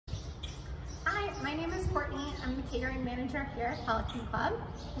Courtney. I'm the catering manager here at Pelican Club.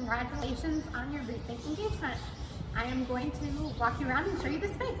 Congratulations on your recent engagement. I am going to walk you around and show you the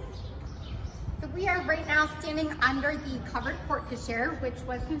space. So we are right now standing under the covered porte-cochere, which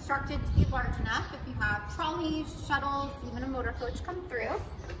was constructed to be large enough if you have trolleys, shuttles, even a motor coach come through.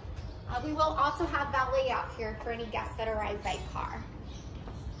 We will also have valet out here for any guests that arrive by car.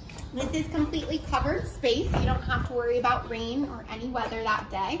 This is completely covered space. You don't have to worry about rain or any weather that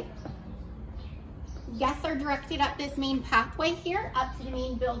day. Guests are directed up this main pathway here, up to the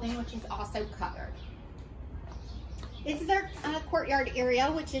main building, which is also covered. This is our courtyard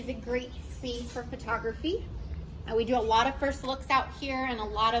area, which is a great space for photography. We do a lot of first looks out here and a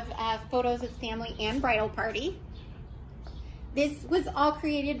lot of photos of family and bridal party. This was all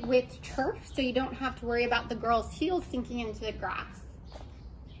created with turf, so you don't have to worry about the girls' heels sinking into the grass.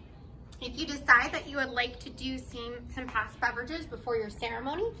 If you decide that you would like to do some past beverages before your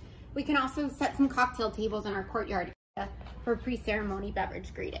ceremony, we can also set some cocktail tables in our courtyard area for pre-ceremony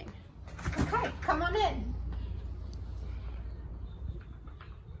beverage greeting. Okay, come on in.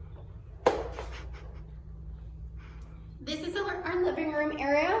 This is our living room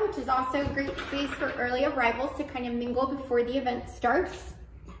area, which is also a great space for early arrivals to kind of mingle before the event starts.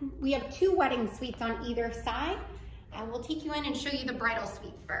 We have 2 wedding suites on either side, and we'll take you in and show you the bridal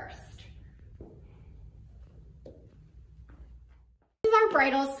suite first. This is our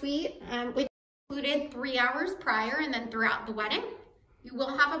bridal suite, which included 3 hours prior and then throughout the wedding. You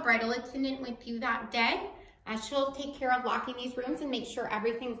will have a bridal attendant with you that day. She'll take care of locking these rooms and make sure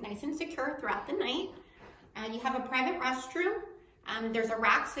everything's nice and secure throughout the night. You have a private restroom. There's a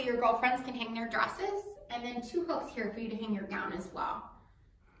rack so your girlfriends can hang their dresses, and then 2 hooks here for you to hang your gown as well.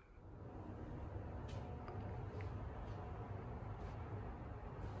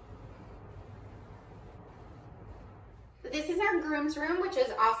 So this is our groom's room, which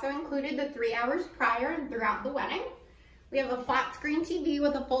has also included the 3 hours prior and throughout the wedding. We have a flat screen TV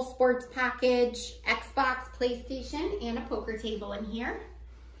with a full sports package, Xbox, PlayStation, and a poker table in here,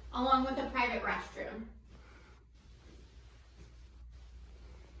 along with a private restroom.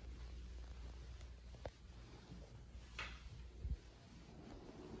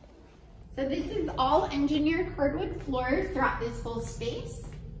 So this is all engineered hardwood floors throughout this whole space.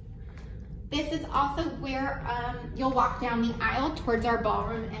 This is also where you'll walk down the aisle towards our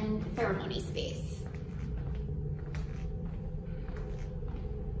ballroom and ceremony space.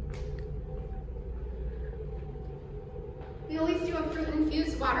 We always do a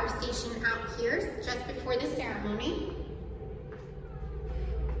fruit-infused water station out here just before the ceremony.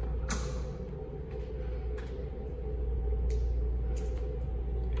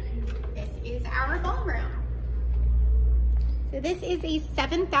 Is our ballroom. So this is a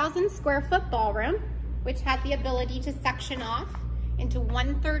 7,000 square foot ballroom, which has the ability to section off into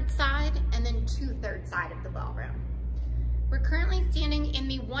 1/3 side and then 2/3 side of the ballroom. We're currently standing in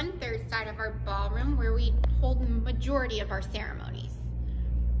the 1/3 side of our ballroom where we hold the majority of our ceremonies.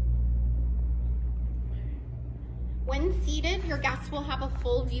 When seated, your guests will have a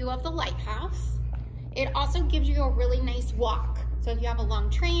full view of the lighthouse. It also gives you a really nice walk. So if you have a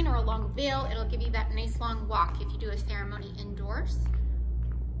long train or a long veil, it'll give you that nice long walk if you do a ceremony indoors.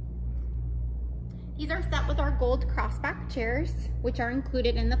 These are set with our gold crossback chairs, which are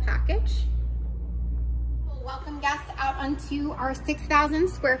included in the package. We'll welcome guests out onto our 6,000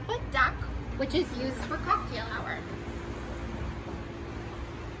 square foot deck, which is used for cocktail hour.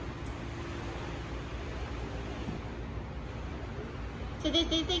 So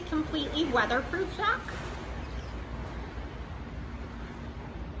this is a completely weatherproof deck.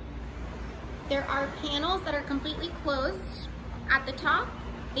 There are panels that are completely closed at the top.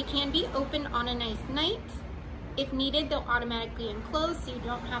 They can be opened on a nice night. If needed, they'll automatically unclose so you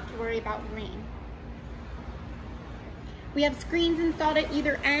don't have to worry about rain. We have screens installed at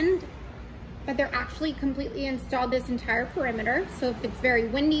either end, but they're actually completely installed this entire perimeter. So if it's very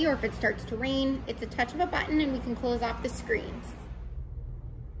windy or if it starts to rain, it's a touch of a button and we can close off the screens.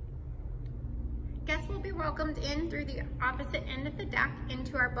 Guests will be welcomed in through the opposite end of the deck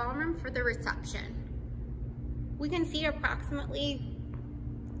into our ballroom for the reception. We can seat approximately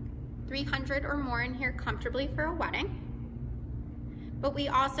 300 or more in here comfortably for a wedding. But we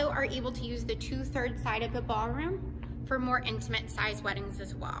also are able to use the 2/3 side of the ballroom for more intimate size weddings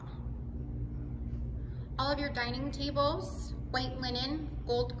as well. All of your dining tables, white linen,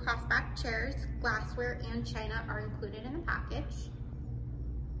 gold crossback chairs, glassware, and china are included in the package,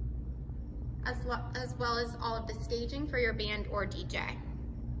 as well as all of the staging for your band or DJ.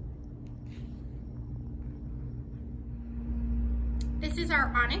 This is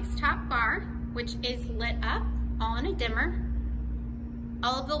our onyx top bar, which is lit up all in a dimmer.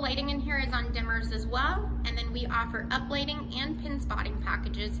 All of the lighting in here is on dimmers as well, and then we offer uplighting and pin spotting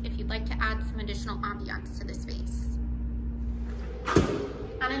packages if you'd like to add some additional ambiance to the space.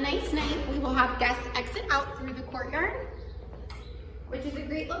 On a nice night, we will have guests exit out through the courtyard, which is a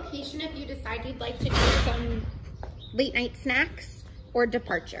great location if you decide you'd like to do some late night snacks or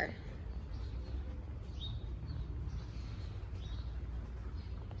departure.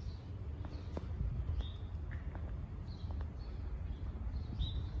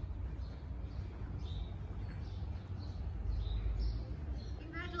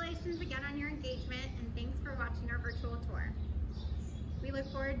 Congratulations again on your engagement, and thanks for watching our virtual tour. We look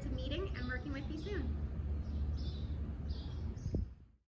forward to meeting and working with you soon.